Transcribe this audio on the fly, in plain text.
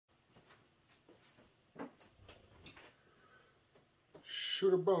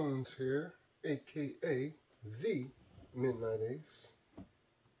Shooter Bones here, aka the Midnight Ace.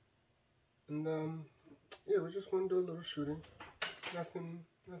 And yeah, we're just gonna do a little shooting. Nothing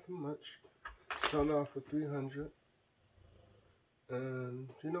much. Starting off with 300. And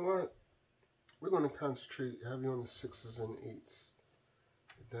you know what? We're gonna concentrate heavy on the 6s and 8s.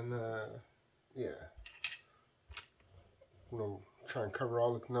 Then yeah. I'm gonna try and cover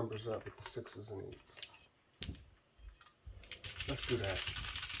all the numbers up with the 6s and 8s. Let's do that.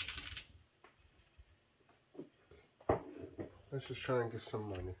 Let's just try and get some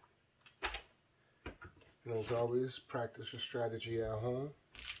money. And as always, practice your strategy at home.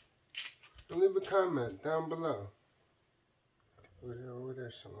 And leave a comment down below. Over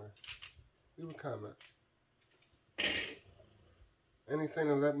there somewhere. Leave a comment. Anything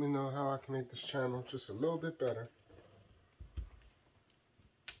to let me know how I can make this channel just a little bit better.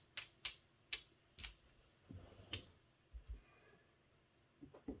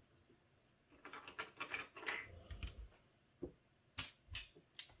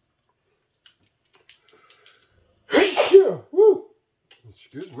 Yeah, woo!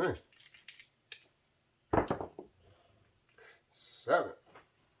 Excuse me. 7.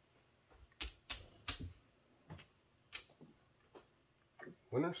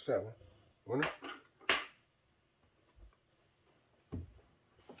 Winner 7. Winner.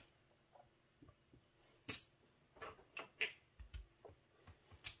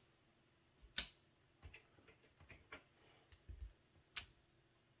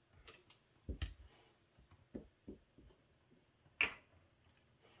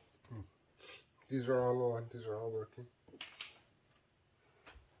 These are all on. These are all working.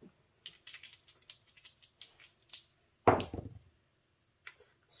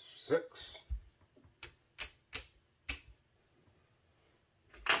 Six.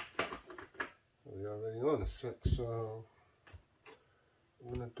 We already on a 6, so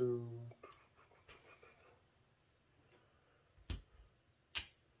I'm gonna do.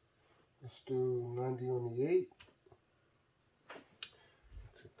 Let's do 90 on the 8.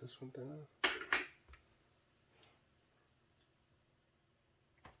 Take this one down.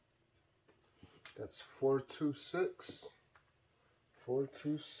 That's 426.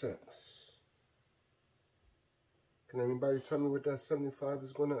 426. Can anybody tell me what that 75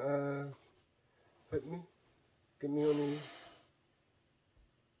 is gonna hit me? Get me on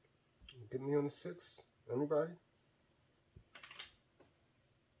the 6. Anybody?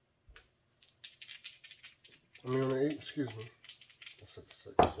 I mean on the 8. Excuse me. That's at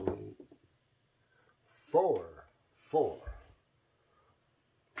 6 and 8. 4.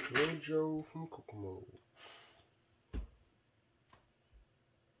 Joe from Kokomo.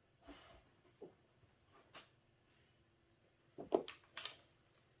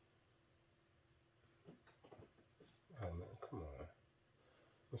 Oh man, come on.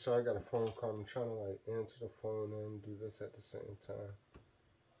 I'm sorry, I got a phone call. I'm trying to like answer the phone and do this at the same time.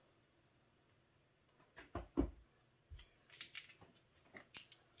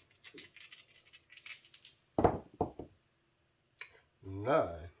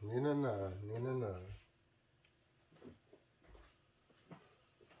 Nine.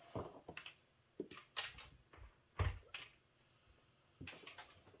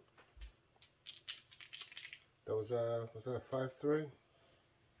 That was that a 5-3?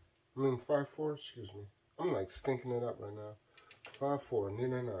 I mean 5-4, excuse me. I'm like stinking it up right now. 5-4,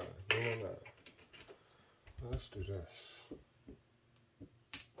 9. Let's do this.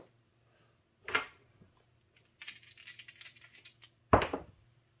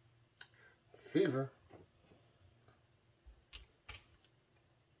 Fever.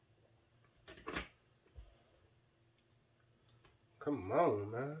 Come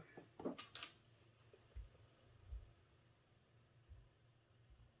on, man.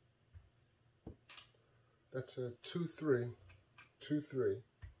 That's a 2-3. 2-3.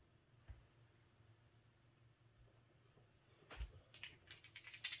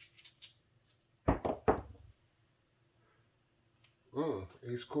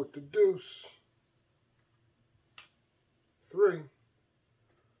 Ace court the deuce. 3.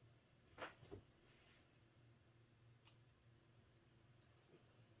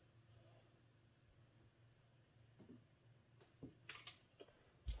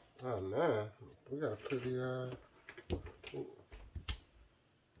 Oh man, we got a pretty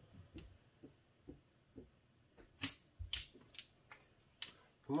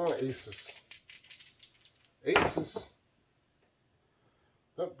come on, aces.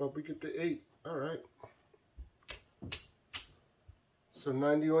 Oh, but we get the 8. All right. So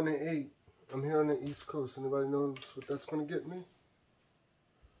 90 on the 8. I'm here on the East Coast. Anybody knows what that's going to get me?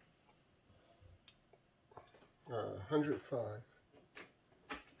 105.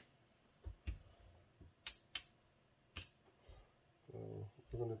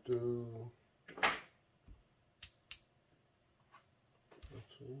 We're going to do 1,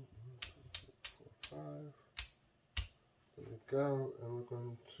 2, 3, 4, 5. There we go. And we're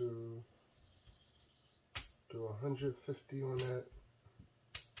going to do 150 on that.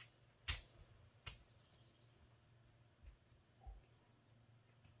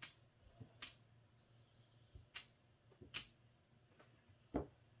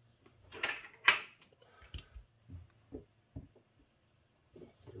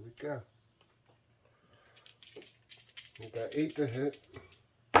 There we go. We got 8 to hit.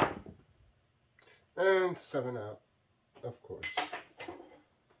 And 7 out, of course.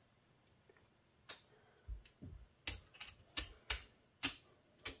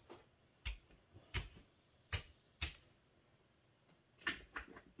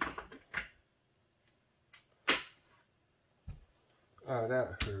 Oh,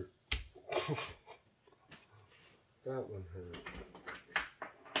 that hurt. That one hurt.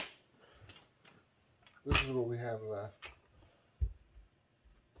 This is what we have left.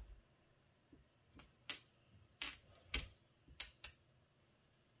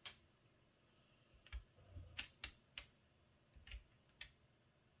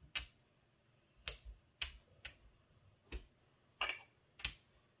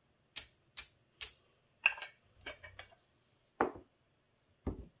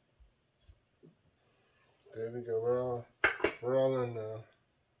 There we go. We're all in now.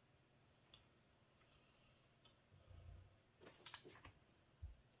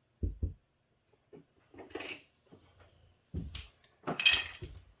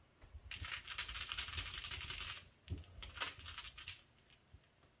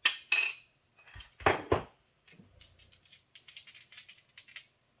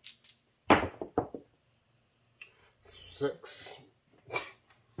 Six.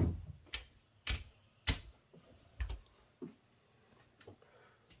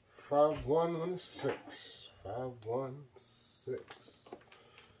 5, 1, 1, 6. 5, 1, 6.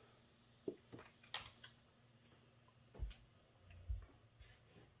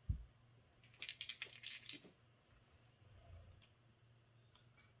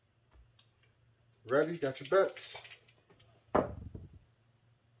 Ready? Got your bets?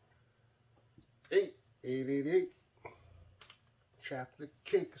 8, 8, 8, 8. Chocolate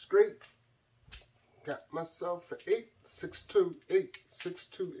cake is great. Got myself an 8, 6, 2, 8, 6,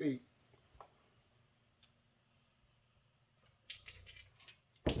 2, 8.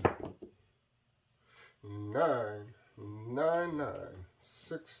 Nine, 9, 9,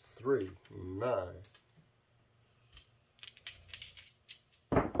 6, 3, 9.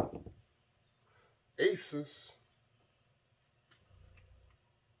 Aces.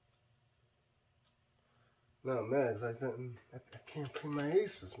 No, Mags, I can't play my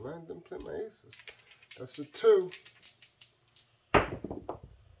aces, man. I didn't play my aces. That's a 2.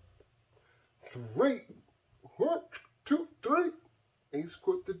 3. 1, 2, 3. Ace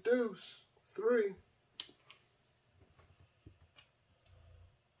quit the deuce. 3.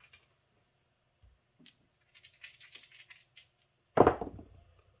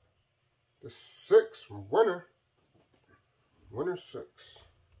 The 6, winner. Winner 6.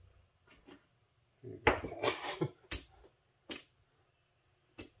 Here you go.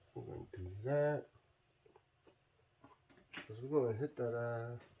 We're going to do that. Because we're going to hit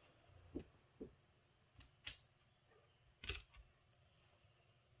that,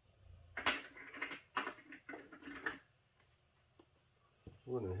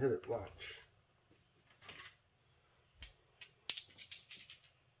 we're going to hit it, watch.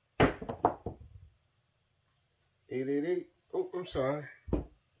 8, 8, 8. Oh, I'm sorry.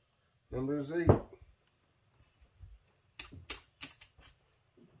 Number is 8.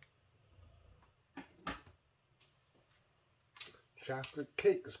 Chocolate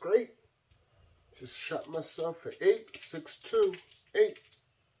cake is great. Just shot myself at 8, 6, 2, 8.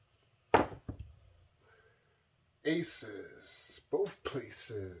 Aces, both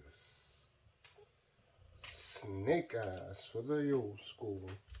places. Snake eyes for the old school.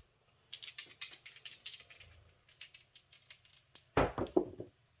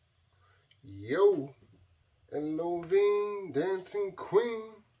 Yo, Elovine, Dancing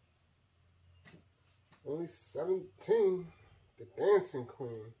Queen. Only 17, the Dancing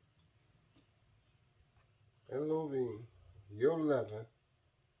Queen. Elovine, yo 11.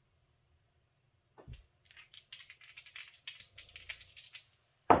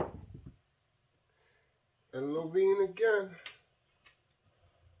 Elovine again.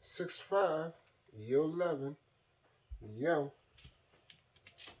 6, 5, yo 11. Yo.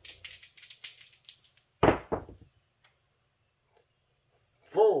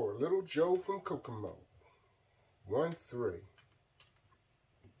 4, Little Joe from Kokomo. 1, 3.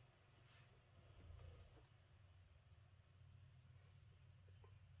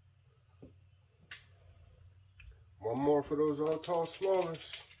 Going for those all tall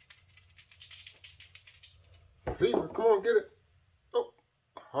smallers. Fever, come on, get it. Oh,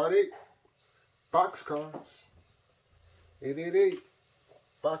 heartache. Boxcars. 888.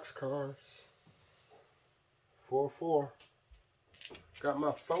 Boxcars. 4-4. Got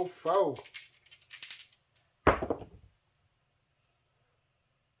my fofo.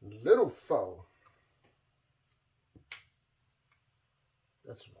 Little foe.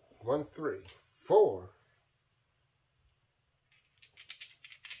 That's 1, 3, 4.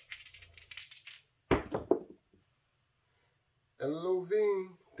 LOV,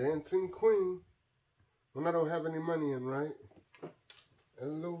 Dancing Queen. When I don't have any money in, right?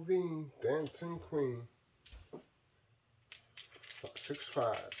 LOV, Dancing Queen.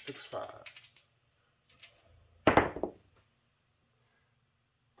 6-5, 6-5.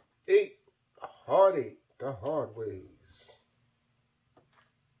 8, heartache, the hard ways.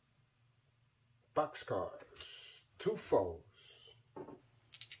 Boxcars, 2 foes.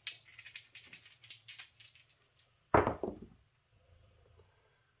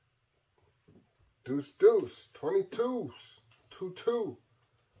 Deuce, deuce, 22s, 2-2.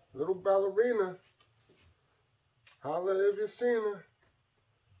 Little ballerina. Holla if you seen her.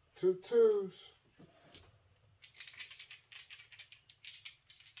 2 2s.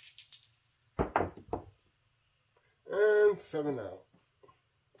 And 7 out.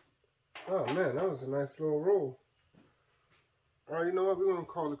 Oh man, that was a nice little roll. Alright, you know what? We're gonna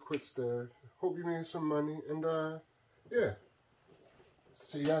call it quits there. Hope you made some money, and yeah.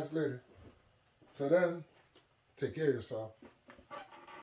 See you guys later. Till then, take care of yourself.